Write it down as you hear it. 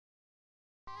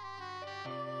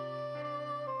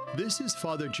This is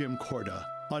Father Jim Corda.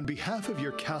 On behalf of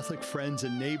your Catholic friends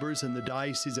and neighbors in the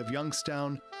Diocese of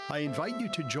Youngstown, I invite you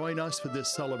to join us for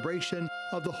this celebration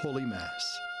of the Holy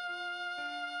Mass.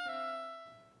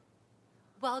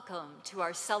 Welcome to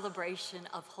our celebration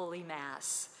of Holy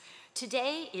Mass.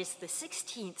 Today is the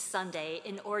 16th Sunday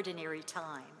in Ordinary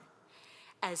Time.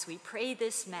 As we pray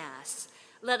this Mass,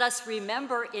 let us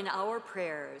remember in our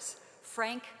prayers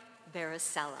Frank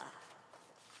Baracella.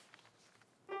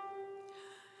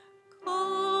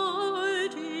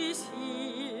 God is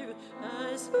here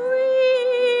as we,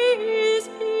 his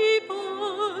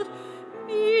people,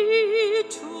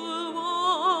 meet to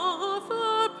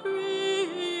offer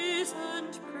praise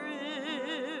and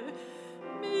prayer.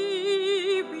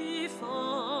 May we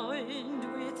find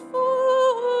with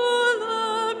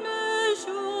fuller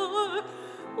measure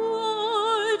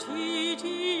what it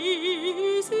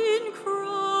is in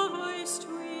Christ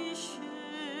we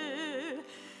share.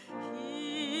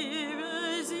 Here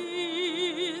as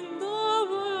in the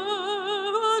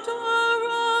world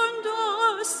around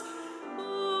us,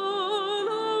 all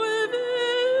our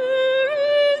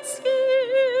varied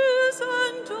skills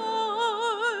and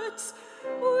arts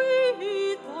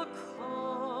wait the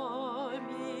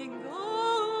coming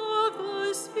of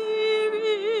the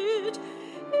Spirit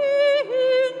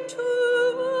into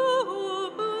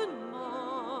open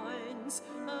minds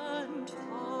and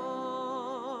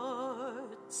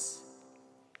hearts.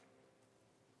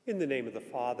 In the name of the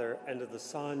Father, and of the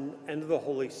Son, and of the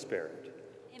Holy Spirit.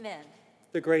 Amen.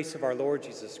 The grace of our Lord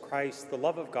Jesus Christ, the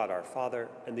love of God our Father,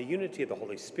 and the unity of the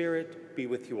Holy Spirit be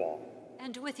with you all.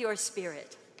 And with your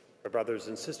spirit. My brothers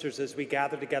and sisters, as we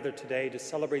gather together today to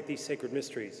celebrate these sacred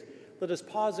mysteries, let us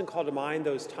pause and call to mind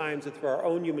those times that through our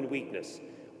own human weakness,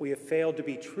 we have failed to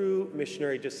be true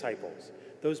missionary disciples,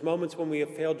 those moments when we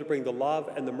have failed to bring the love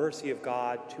and the mercy of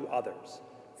God to others.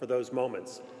 For those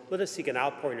moments, let us seek an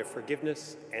outpouring of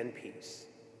forgiveness and peace.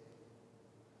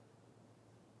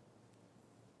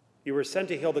 You were sent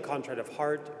to heal the contrite of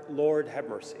heart. Lord, have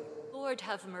mercy. Lord,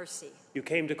 have mercy. You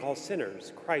came to call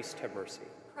sinners. Christ, have mercy.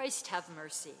 Christ, have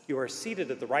mercy. You are seated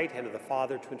at the right hand of the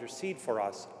Father to intercede for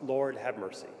us. Lord, have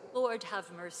mercy. Lord, have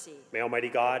mercy. May Almighty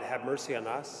God have mercy on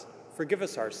us, forgive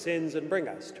us our sins, and bring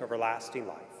us to everlasting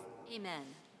life. Amen.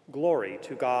 Glory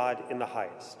to God in the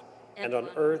highest, and on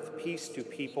earth peace to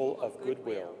people of good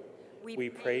will. We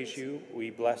praise you, we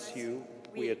bless you,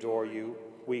 we adore you,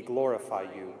 we glorify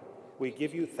you. We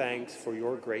give you thanks for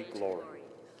your great glory.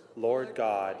 Lord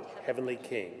God, Heavenly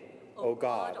King, O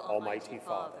God, Almighty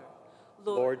Father,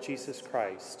 Lord Jesus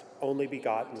Christ, only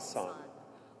begotten Son,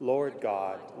 Lord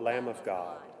God, Lamb of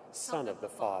God, Son of the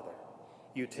Father,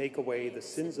 you take away the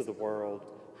sins of the world,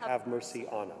 have mercy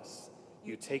on us.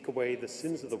 You take away the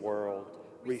sins of the world,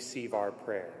 receive our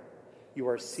prayer. You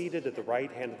are seated at the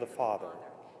right hand of the Father,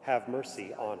 have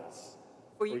mercy on us.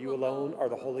 For you alone are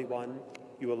the Holy One,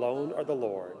 you alone are the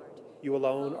Lord, you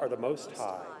alone are the Most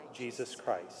High, Jesus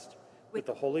Christ, with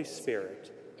the Holy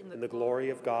Spirit, in the glory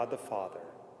of God the Father.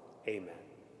 Amen.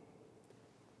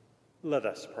 Let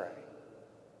us pray.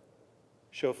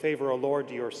 Show favor, O Lord,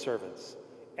 to your servants,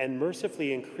 and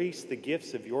mercifully increase the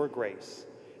gifts of your grace,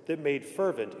 that made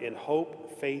fervent in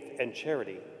hope, faith, and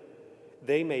charity,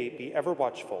 they may be ever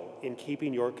watchful in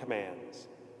keeping your commands.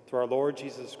 Through our Lord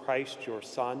Jesus Christ, your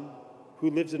Son, who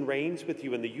lives and reigns with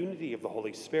you in the unity of the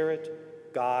Holy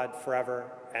Spirit, God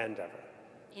forever and ever.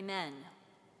 Amen.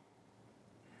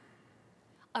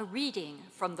 A reading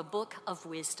from the Book of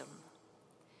Wisdom.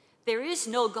 There is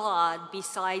no God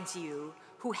besides you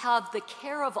who have the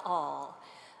care of all,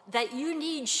 that you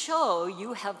need show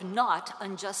you have not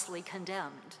unjustly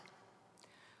condemned.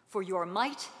 For your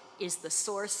might is the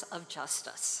source of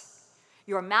justice.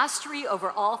 Your mastery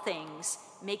over all things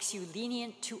makes you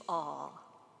lenient to all.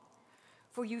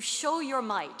 For you show your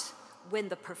might when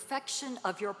the perfection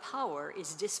of your power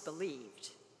is disbelieved,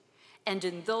 and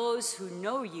in those who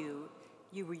know you,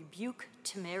 you rebuke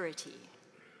temerity.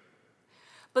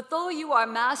 But though you are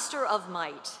master of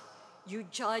might, you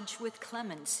judge with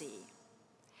clemency,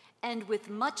 and with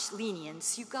much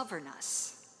lenience you govern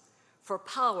us. For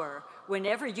power,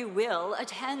 whenever you will,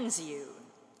 attends you.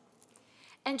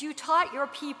 And you taught your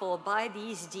people by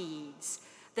these deeds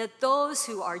that those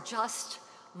who are just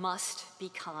must be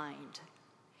kind.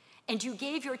 And you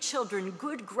gave your children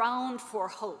good ground for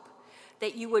hope,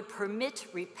 that you would permit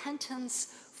repentance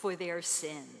for their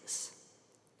sins.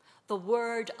 The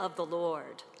word of the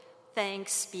Lord.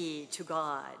 Thanks be to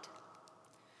God.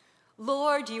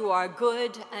 Lord, you are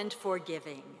good and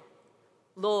forgiving.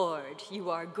 Lord, you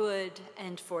are good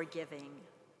and forgiving.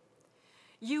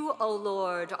 You, O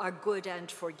Lord, are good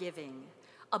and forgiving,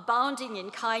 abounding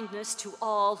in kindness to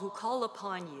all who call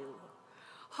upon you.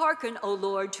 Hearken, O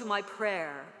Lord, to my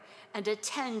prayer, and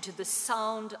attend to the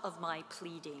sound of my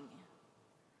pleading.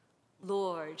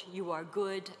 Lord, you are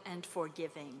good and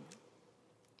forgiving.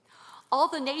 All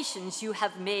the nations you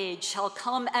have made shall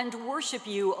come and worship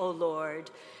you, O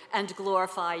Lord, and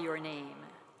glorify your name.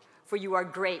 For you are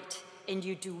great, and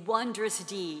you do wondrous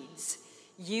deeds.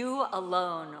 You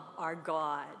alone are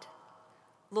God.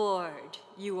 Lord,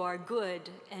 you are good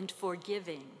and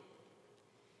forgiving.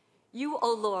 You,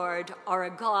 O Lord, are a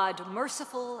God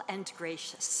merciful and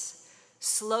gracious,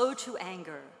 slow to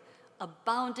anger,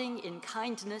 abounding in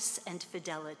kindness and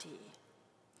fidelity.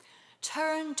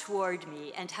 Turn toward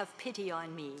me and have pity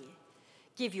on me.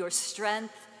 Give your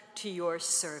strength to your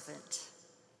servant.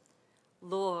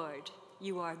 Lord,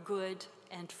 you are good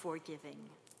and forgiving.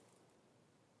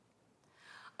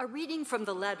 A reading from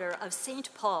the letter of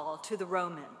St. Paul to the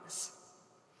Romans.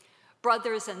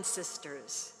 Brothers and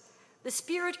sisters, the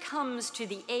Spirit comes to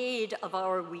the aid of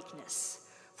our weakness,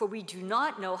 for we do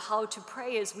not know how to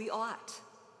pray as we ought.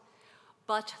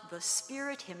 But the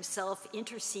Spirit himself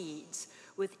intercedes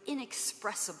with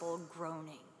inexpressible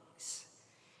groanings.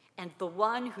 And the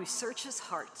one who searches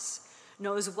hearts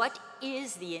knows what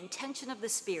is the intention of the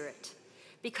Spirit,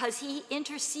 because he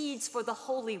intercedes for the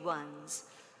holy ones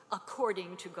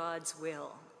according to God's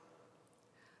will.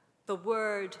 The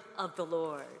word of the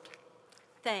Lord.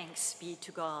 Thanks be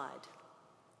to God.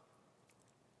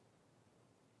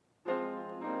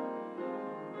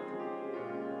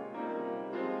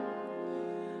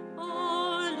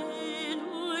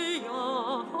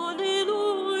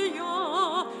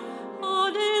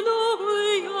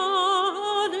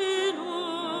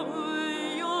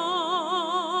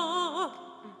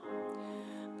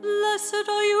 Blessed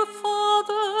are you,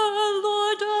 Father,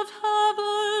 Lord of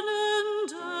heaven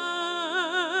and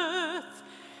earth.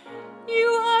 You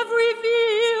have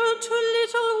revealed to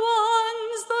little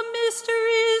ones the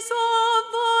mysteries of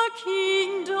the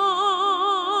kingdom.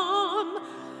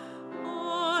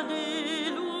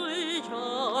 Alleluia,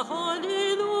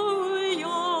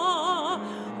 alleluia,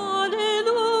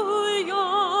 alleluia, alleluia.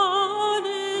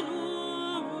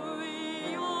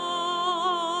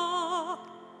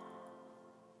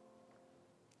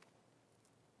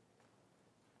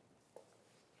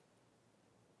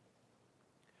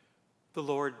 The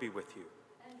Lord be with you.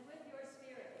 And with your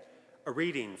spirit. A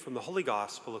reading from the Holy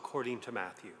Gospel according to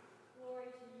Matthew. Glory to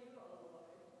you, O Lord.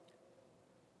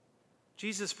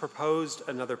 Jesus proposed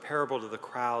another parable to the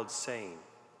crowd, saying,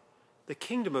 "The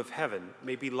kingdom of heaven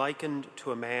may be likened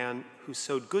to a man who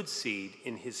sowed good seed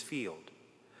in his field.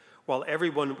 While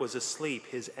everyone was asleep,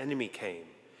 his enemy came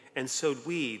and sowed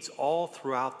weeds all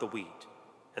throughout the wheat,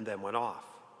 and then went off.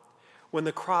 When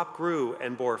the crop grew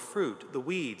and bore fruit, the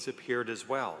weeds appeared as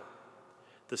well.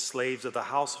 The slaves of the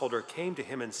householder came to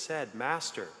him and said,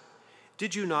 'Master,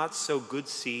 did you not sow good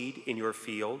seed in your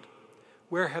field?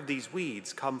 Where have these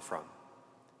weeds come from?'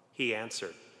 He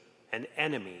answered, 'An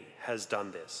enemy has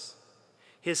done this.'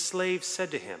 His slaves said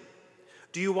to him,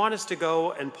 'Do you want us to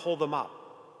go and pull them up?'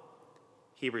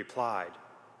 He replied,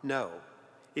 'No.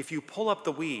 If you pull up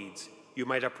the weeds, you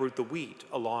might uproot the wheat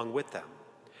along with them.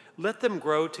 Let them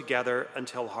grow together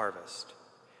until harvest.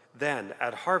 Then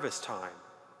at harvest time,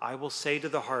 I will say to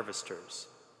the harvesters,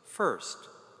 first,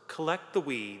 collect the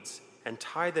weeds and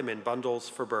tie them in bundles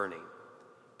for burning,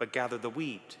 but gather the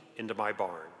wheat into my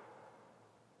barn.'"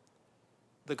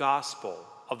 The Gospel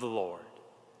of the Lord.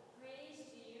 Praise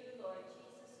to you, Lord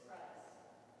Jesus Christ.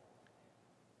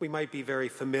 We might be very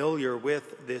familiar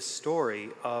with this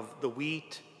story of the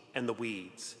wheat and the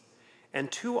weeds.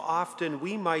 And too often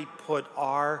we might put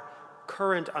our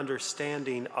current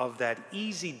understanding of that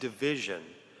easy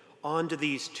division onto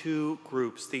these two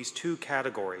groups, these two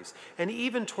categories. And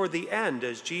even toward the end,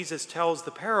 as Jesus tells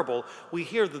the parable, we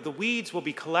hear that the weeds will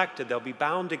be collected, they'll be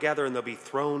bound together, and they'll be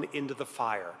thrown into the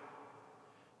fire.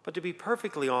 But to be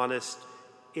perfectly honest,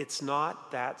 it's not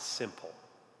that simple.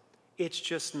 It's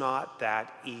just not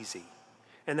that easy.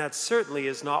 And that certainly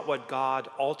is not what God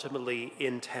ultimately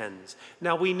intends.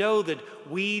 Now we know that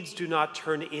weeds do not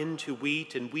turn into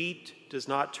wheat, and wheat does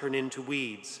not turn into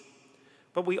weeds.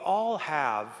 But we all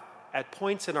have, at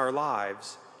points in our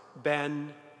lives,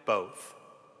 been both.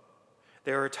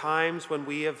 There are times when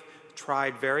we have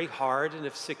tried very hard and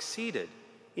have succeeded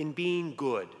in being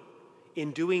good,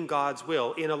 in doing God's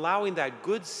will, in allowing that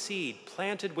good seed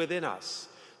planted within us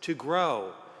to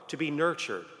grow, to be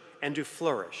nurtured, and to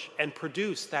flourish, and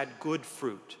produce that good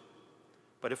fruit.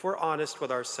 But if we're honest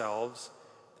with ourselves,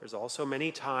 there's also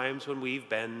many times when we've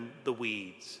been the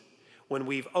weeds, when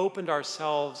we've opened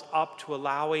ourselves up to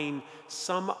allowing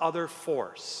some other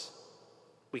force,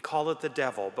 we call it the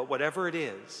devil, but whatever it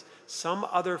is, some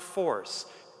other force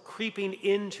creeping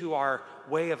into our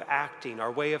way of acting,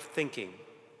 our way of thinking,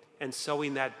 and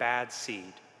sowing that bad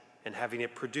seed and having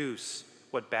it produce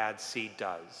what bad seed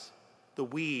does. The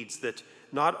weeds that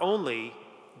not only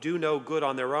do no good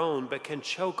on their own, but can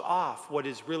choke off what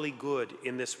is really good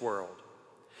in this world.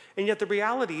 And yet the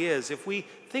reality is, if we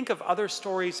think of other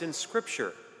stories in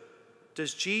Scripture,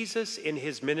 does Jesus in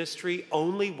his ministry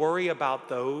only worry about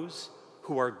those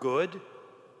who are good?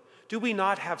 Do we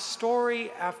not have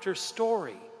story after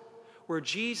story where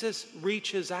Jesus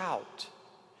reaches out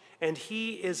and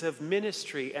he is of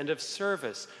ministry and of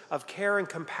service, of care and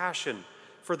compassion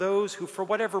for those who, for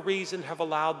whatever reason, have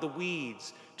allowed the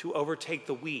weeds to overtake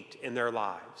the wheat in their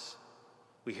lives?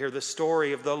 We hear the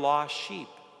story of the lost sheep.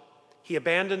 He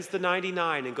abandons the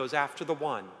 99 and goes after the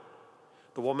one.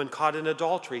 The woman caught in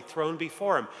adultery thrown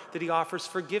before him that he offers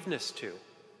forgiveness to.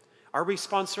 Our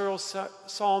responsorial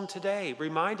psalm today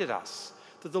reminded us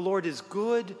that the Lord is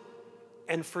good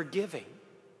and forgiving.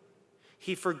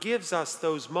 He forgives us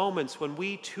those moments when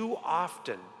we too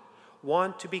often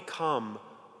want to become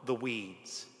the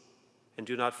weeds and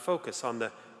do not focus on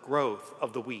the growth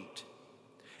of the wheat.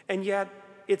 And yet,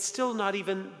 it's still not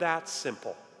even that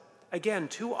simple. Again,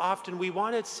 too often we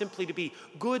want it simply to be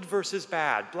good versus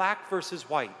bad, black versus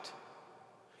white.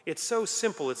 It's so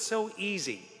simple, it's so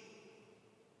easy.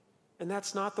 And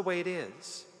that's not the way it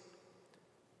is.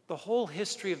 The whole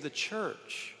history of the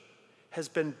church has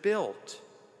been built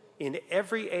in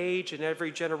every age and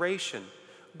every generation.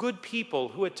 Good people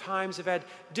who at times have had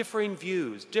differing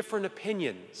views, different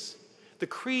opinions. The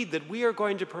creed that we are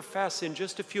going to profess in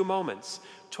just a few moments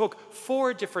took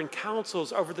 4 different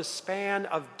councils over the span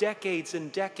of decades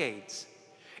and decades.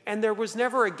 And there was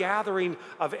never a gathering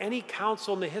of any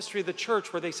council in the history of the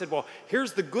church where they said, well,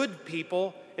 here's the good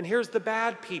people and here's the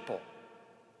bad people.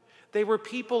 They were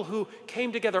people who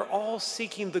came together all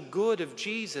seeking the good of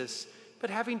Jesus, but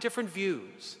having different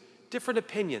views, different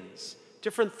opinions,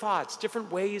 different thoughts,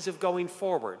 different ways of going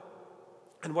forward.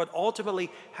 And what ultimately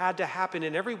had to happen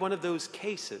in every one of those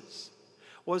cases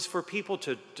was for people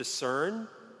to discern,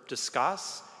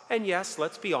 discuss, and yes,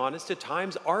 let's be honest, at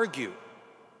times argue.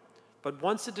 But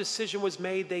once a decision was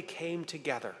made, they came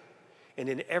together. And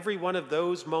in every one of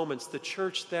those moments, the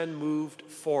church then moved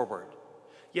forward.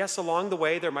 Yes, along the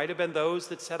way, there might have been those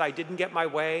that said, I didn't get my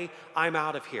way, I'm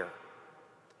out of here.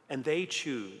 And they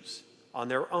choose on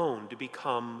their own to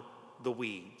become the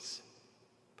weeds.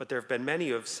 But there have been many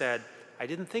who have said, I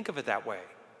didn't think of it that way.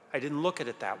 I didn't look at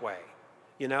it that way.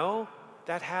 You know,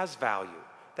 that has value.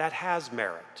 That has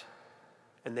merit.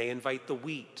 And they invite the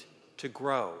wheat to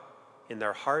grow in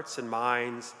their hearts and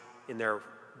minds, in their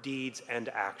deeds and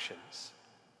actions.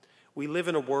 We live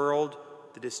in a world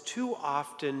that is too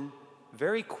often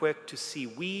very quick to see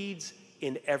weeds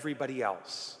in everybody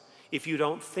else. If you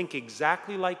don't think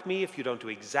exactly like me, if you don't do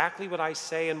exactly what I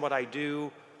say and what I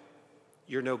do,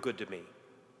 you're no good to me.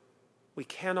 We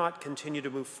cannot continue to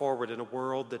move forward in a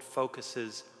world that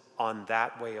focuses on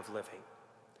that way of living.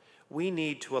 We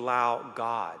need to allow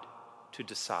God to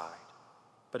decide.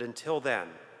 But until then,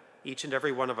 each and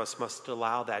every one of us must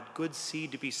allow that good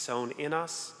seed to be sown in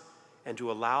us and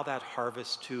to allow that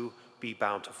harvest to be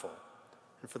bountiful.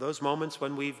 And for those moments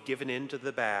when we've given in to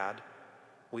the bad,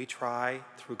 we try,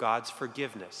 through God's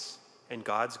forgiveness and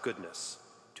God's goodness,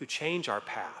 to change our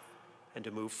path and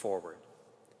to move forward.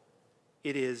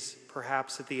 It is,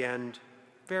 perhaps at the end,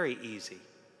 very easy.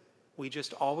 We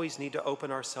just always need to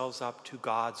open ourselves up to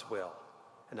God's will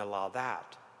and allow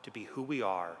that to be who we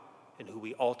are and who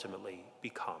we ultimately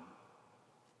become.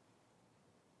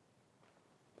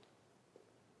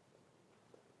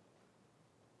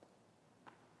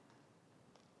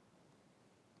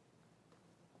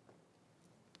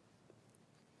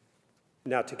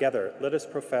 Now together, let us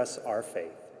profess our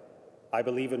faith. I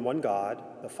believe in one God,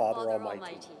 the Father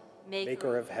Almighty,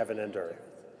 maker of heaven and earth,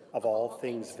 of all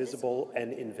things visible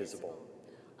and invisible.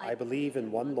 I believe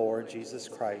in one Lord Jesus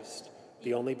Christ,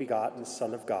 the only begotten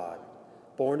Son of God,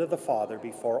 born of the Father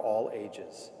before all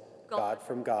ages, God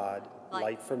from God,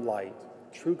 light from light,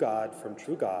 true God from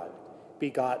true God,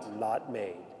 begotten, not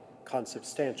made,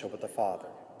 consubstantial with the Father.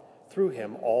 Through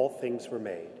him all things were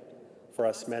made. For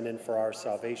us men and for our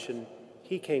salvation,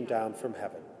 he came down from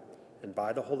heaven, and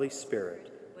by the Holy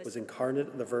Spirit was incarnate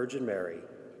in the Virgin Mary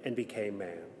and became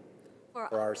man.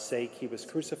 For our sake he was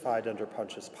crucified under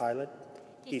Pontius Pilate.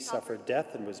 He suffered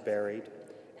death and was buried,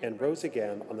 and rose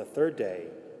again on the 3rd day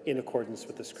in accordance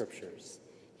with the Scriptures.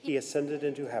 He ascended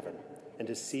into heaven and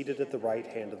is seated at the right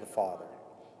hand of the Father.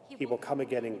 He will come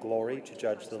again in glory to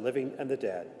judge the living and the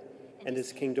dead, and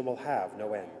his kingdom will have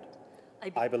no end.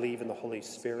 I believe in the Holy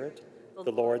Spirit,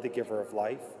 the Lord, the giver of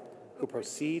life, who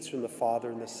proceeds from the Father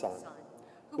and the Son,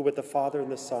 who who with the Father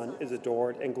and the Son is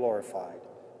adored and glorified,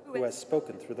 who has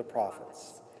spoken through the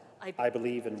prophets. I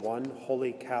believe in one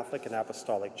holy Catholic and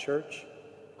Apostolic Church.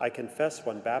 I confess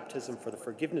one baptism for the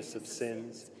forgiveness of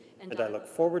sins, and I look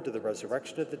forward to the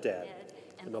resurrection of the dead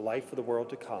and the life of the world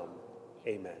to come.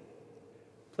 Amen.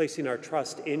 Placing our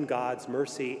trust in God's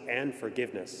mercy and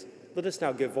forgiveness, let us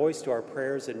now give voice to our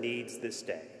prayers and needs this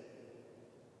day.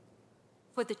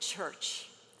 For the Church,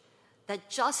 that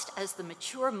just as the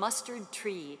mature mustard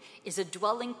tree is a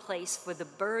dwelling place for the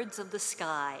birds of the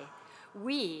sky,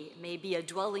 we may be a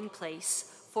dwelling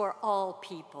place for all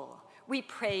people. We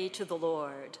pray to the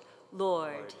Lord.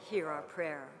 Lord, hear our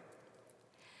prayer.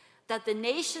 That the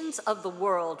nations of the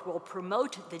world will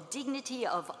promote the dignity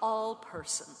of all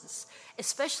persons,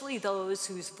 especially those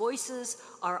whose voices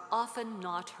are often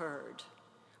not heard.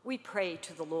 We pray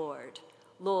to the Lord.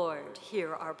 Lord,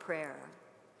 hear our prayer.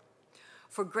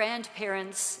 For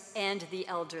grandparents and the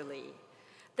elderly,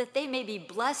 that they may be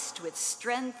blessed with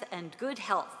strength and good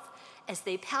health as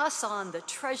they pass on the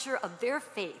treasure of their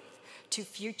faith to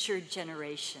future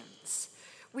generations.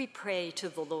 We pray to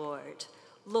the Lord.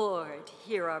 Lord,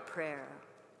 hear our prayer.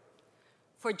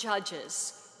 For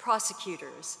judges,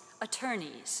 prosecutors,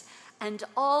 attorneys, and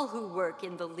all who work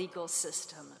in the legal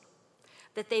system,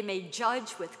 that they may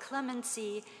judge with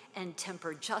clemency and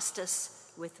temper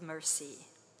justice with mercy.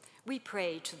 We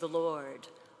pray to the Lord.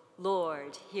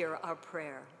 Lord, hear our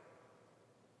prayer.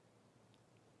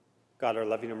 God, our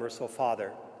loving and merciful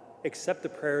Father, accept the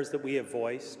prayers that we have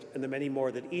voiced and the many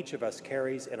more that each of us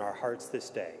carries in our hearts this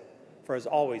day. For as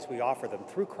always, we offer them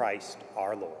through Christ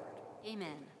our Lord.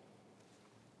 Amen.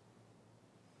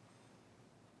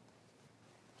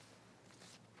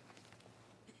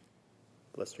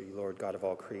 Blessed are you, Lord, God of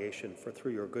all creation, for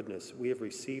through your goodness we have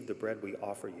received the bread we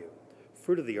offer you.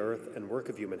 Fruit of the earth and work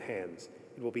of human hands,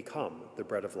 it will become the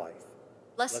bread of life.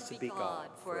 Blessed be God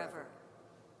forever.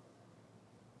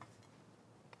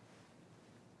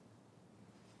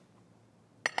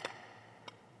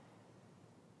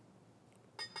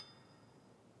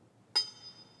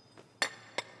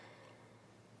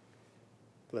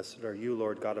 Blessed are you,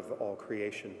 Lord God of all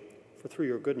creation, for through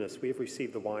your goodness we have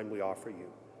received the wine we offer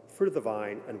you. Fruit of the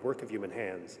vine and work of human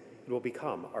hands, it will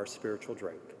become our spiritual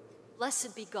drink.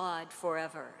 Blessed be God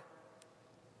forever.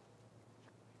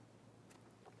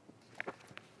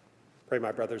 Pray,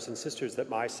 my brothers and sisters, that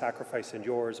my sacrifice and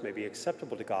yours may be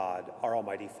acceptable to God, our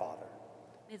Almighty Father.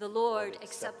 May the Lord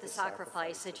accept the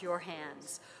sacrifice at your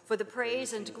hands, for the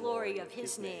praise and glory of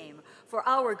his name, for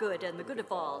our good and the good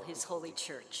of all his holy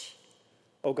church.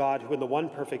 O God, who in the one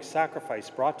perfect sacrifice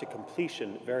brought to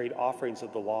completion varied offerings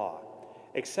of the law,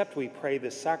 accept, we pray,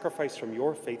 this sacrifice from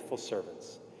your faithful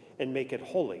servants, and make it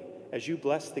holy as you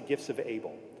bless the gifts of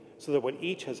Abel, so that what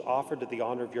each has offered to the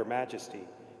honor of your majesty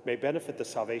may benefit the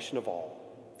salvation of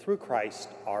all. Through Christ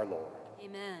our Lord.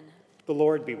 Amen. The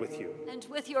Lord be with you. And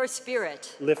with your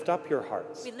spirit. Lift up your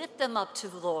hearts. We lift them up to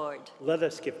the Lord. Let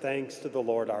us give thanks to the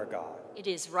Lord our God. It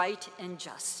is right and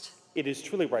just. It is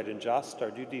truly right and just,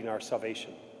 our duty and our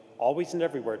salvation, always and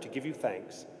everywhere to give you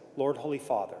thanks, Lord, Holy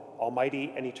Father,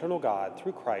 Almighty and eternal God,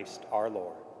 through Christ our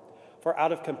Lord. For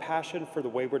out of compassion for the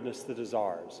waywardness that is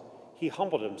ours, he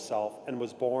humbled himself and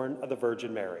was born of the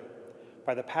Virgin Mary.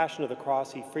 By the passion of the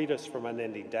cross, he freed us from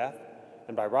unending death,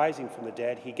 and by rising from the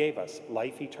dead, he gave us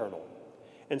life eternal.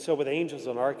 And so with angels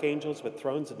and archangels, with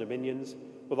thrones and dominions,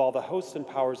 with all the hosts and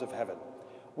powers of heaven,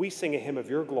 we sing a hymn of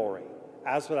your glory,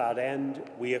 as without end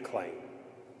we acclaim.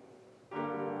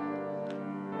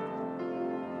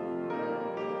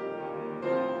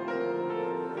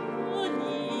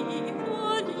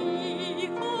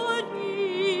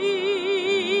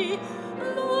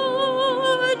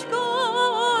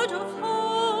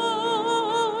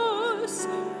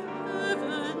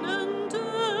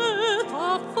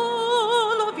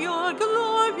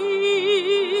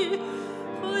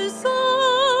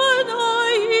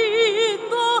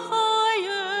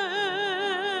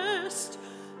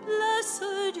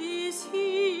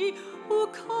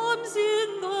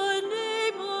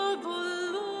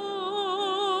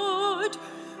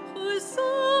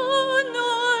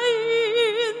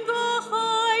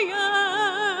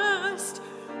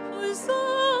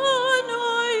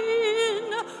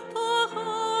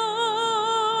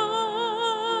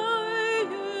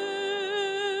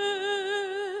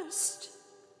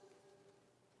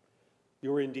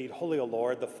 You are indeed holy, O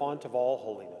Lord, the font of all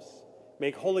holiness.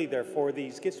 Make holy, therefore,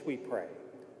 these gifts, we pray,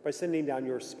 by sending down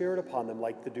your Spirit upon them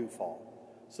like the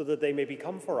dewfall, so that they may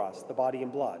become for us the body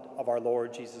and blood of our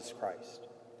Lord Jesus Christ.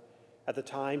 At the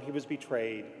time he was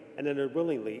betrayed and entered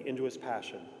willingly into his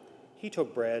passion, he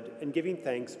took bread and, giving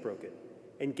thanks, broke it,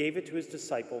 and gave it to his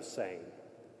disciples, saying,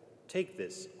 Take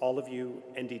this, all of you,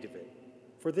 and eat of it,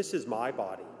 for this is my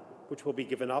body, which will be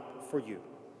given up for you.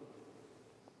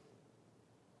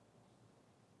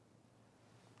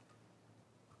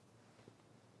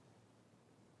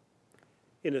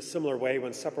 In a similar way,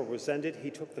 when supper was ended, he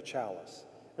took the chalice,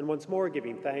 and once more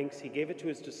giving thanks, he gave it to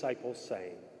his disciples,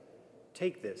 saying,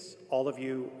 Take this, all of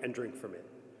you, and drink from it,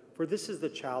 for this is the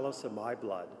chalice of my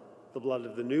blood, the blood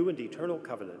of the new and eternal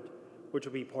covenant, which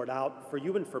will be poured out for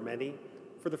you and for many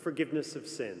for the forgiveness of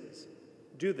sins.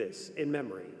 Do this in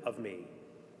memory of me.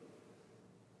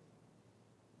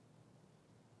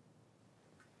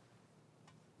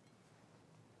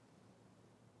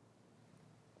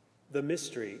 The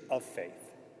mystery of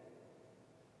faith.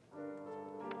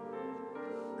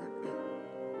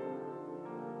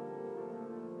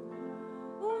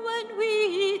 When we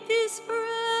eat this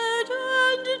bread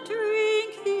and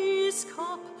drink this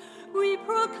cup, we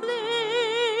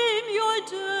proclaim your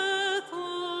death,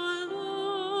 O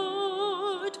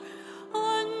Lord,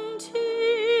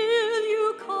 until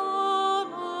you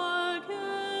come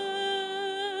again.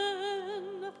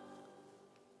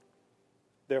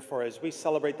 Therefore, as we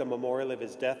celebrate the memorial of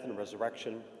his death and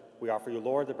resurrection, we offer you,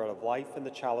 Lord, the bread of life and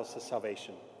the chalice of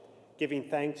salvation, giving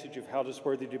thanks that you've held us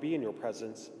worthy to be in your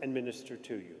presence and minister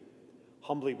to you.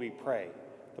 Humbly we pray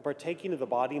that partaking of the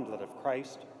body and blood of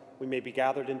Christ, we may be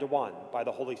gathered into one by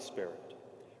the Holy Spirit.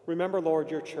 Remember,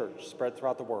 Lord, your church spread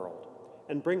throughout the world,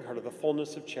 and bring her to the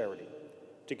fullness of charity,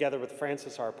 together with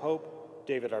Francis our Pope,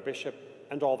 David our Bishop,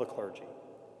 and all the clergy.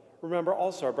 Remember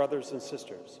also our brothers and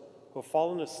sisters who have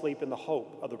fallen asleep in the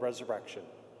hope of the resurrection,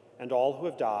 and all who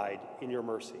have died in your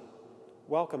mercy.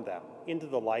 Welcome them into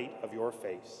the light of your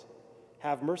face.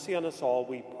 Have mercy on us all,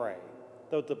 we pray,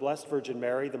 that with the Blessed Virgin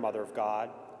Mary, the Mother of God,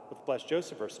 with blessed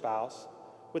Joseph, her spouse,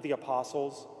 with the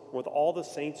apostles, and with all the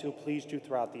saints who pleased you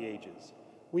throughout the ages,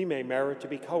 we may merit to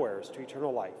be co-heirs to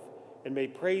eternal life, and may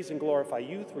praise and glorify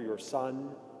you through your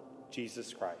Son,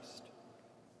 Jesus Christ.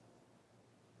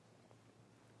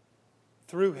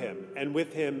 Through him, and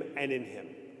with him, and in him,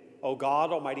 O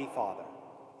God, Almighty Father,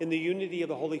 in the unity of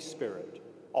the Holy Spirit,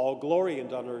 all glory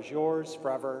and honor is yours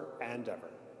forever and ever.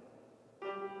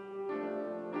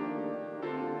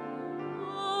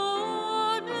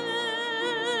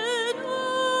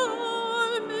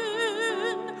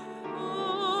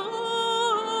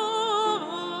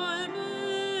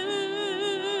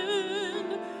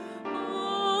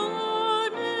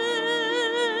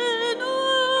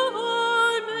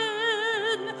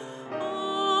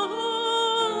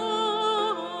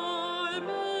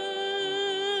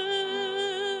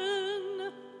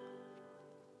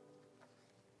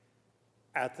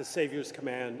 At the Savior's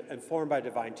command and formed by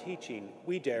divine teaching,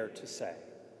 we dare to say,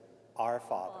 Our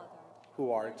Father,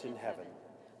 who art in heaven,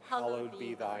 hallowed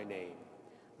be thy name.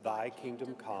 Thy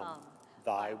kingdom come,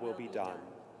 thy will be done,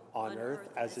 on earth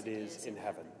as it is in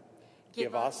heaven.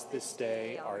 Give us this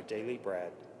day our daily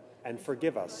bread, and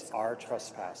forgive us our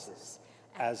trespasses,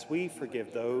 as we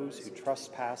forgive those who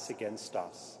trespass against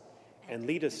us. And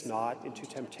lead us not into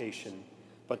temptation,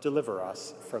 but deliver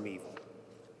us from evil.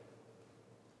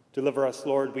 Deliver us,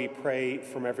 Lord, we pray,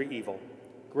 from every evil.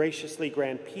 Graciously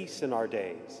grant peace in our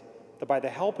days, that by the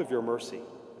help of your mercy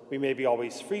we may be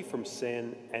always free from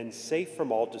sin and safe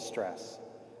from all distress,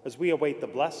 as we await the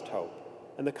blessed hope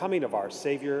and the coming of our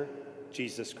Savior,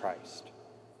 Jesus Christ.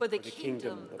 For the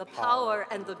kingdom, the power,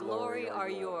 and the glory are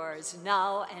yours,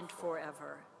 now and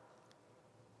forever.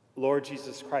 Lord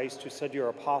Jesus Christ, who said to your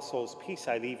apostles, Peace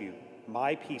I leave you,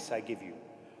 my peace I give you,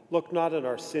 look not on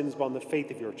our sins but on the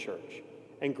faith of your church,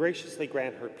 and graciously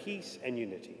grant her peace and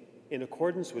unity in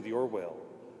accordance with your will,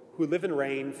 who live and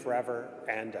reign forever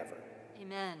and ever.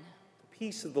 Amen. The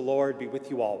peace of the Lord be with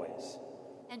you always.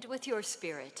 And with your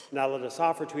spirit. Now let us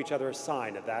offer to each other a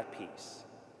sign of that peace.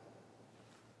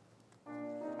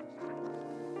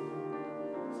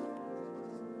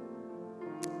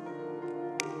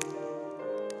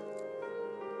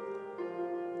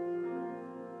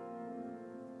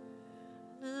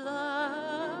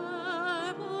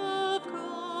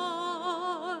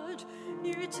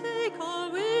 Take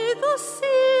away the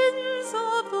sins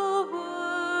of the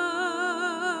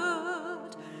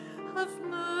world. Have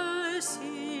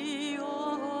mercy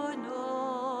on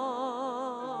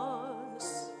us.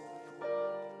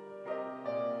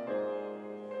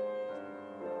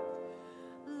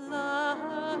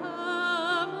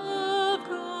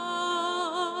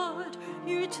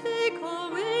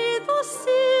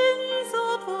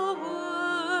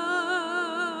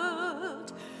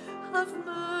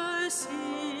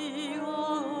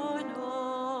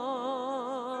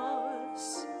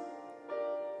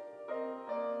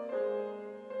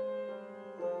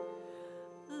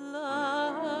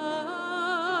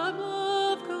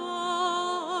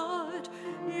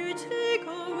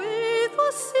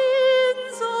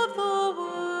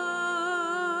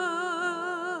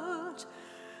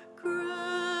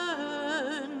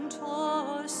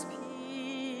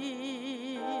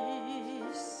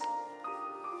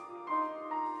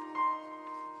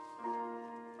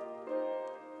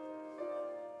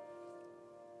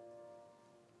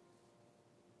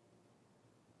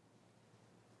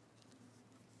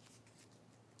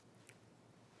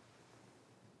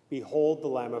 Behold the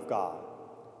Lamb of God.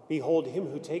 Behold him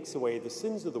who takes away the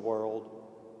sins of the world.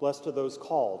 Blessed are those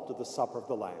called to the supper of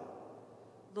the Lamb.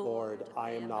 Lord,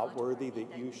 I am not worthy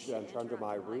that you should enter under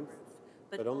my roof,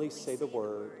 but only say the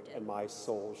word, and my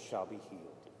soul shall be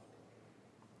healed.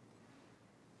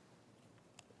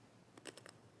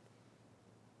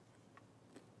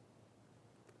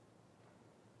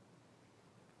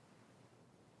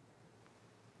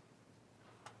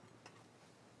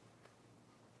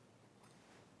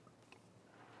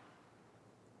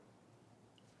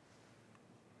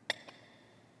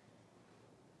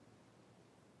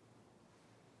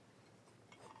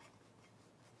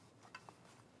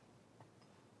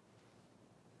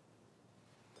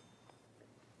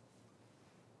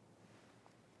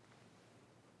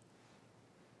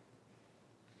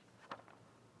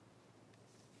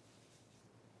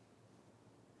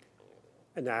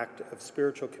 An act of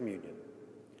spiritual communion.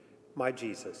 My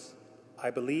Jesus,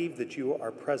 I believe that you are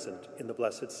present in the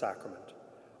Blessed Sacrament.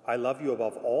 I love you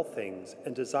above all things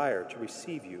and desire to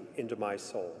receive you into my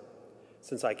soul.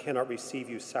 Since I cannot receive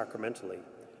you sacramentally,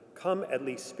 come at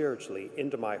least spiritually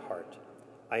into my heart.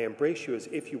 I embrace you as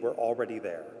if you were already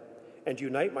there, and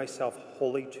unite myself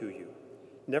wholly to you.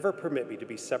 Never permit me to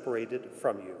be separated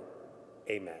from you.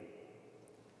 Amen.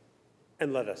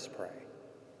 And let us pray.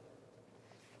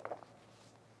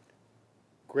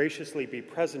 Graciously be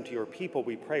present to your people,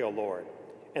 we pray, O Lord,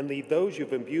 and lead those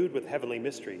you've imbued with heavenly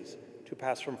mysteries to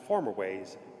pass from former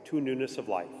ways to newness of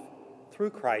life. Through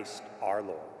Christ our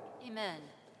Lord. Amen.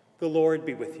 The Lord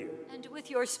be with you. And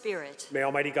with your spirit. May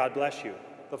Almighty God bless you,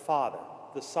 the Father,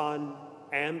 the Son,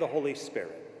 and the Holy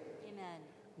Spirit. Amen.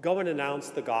 Go and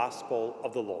announce the gospel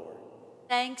of the Lord.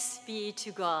 Thanks be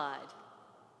to God.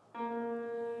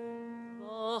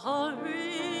 Glory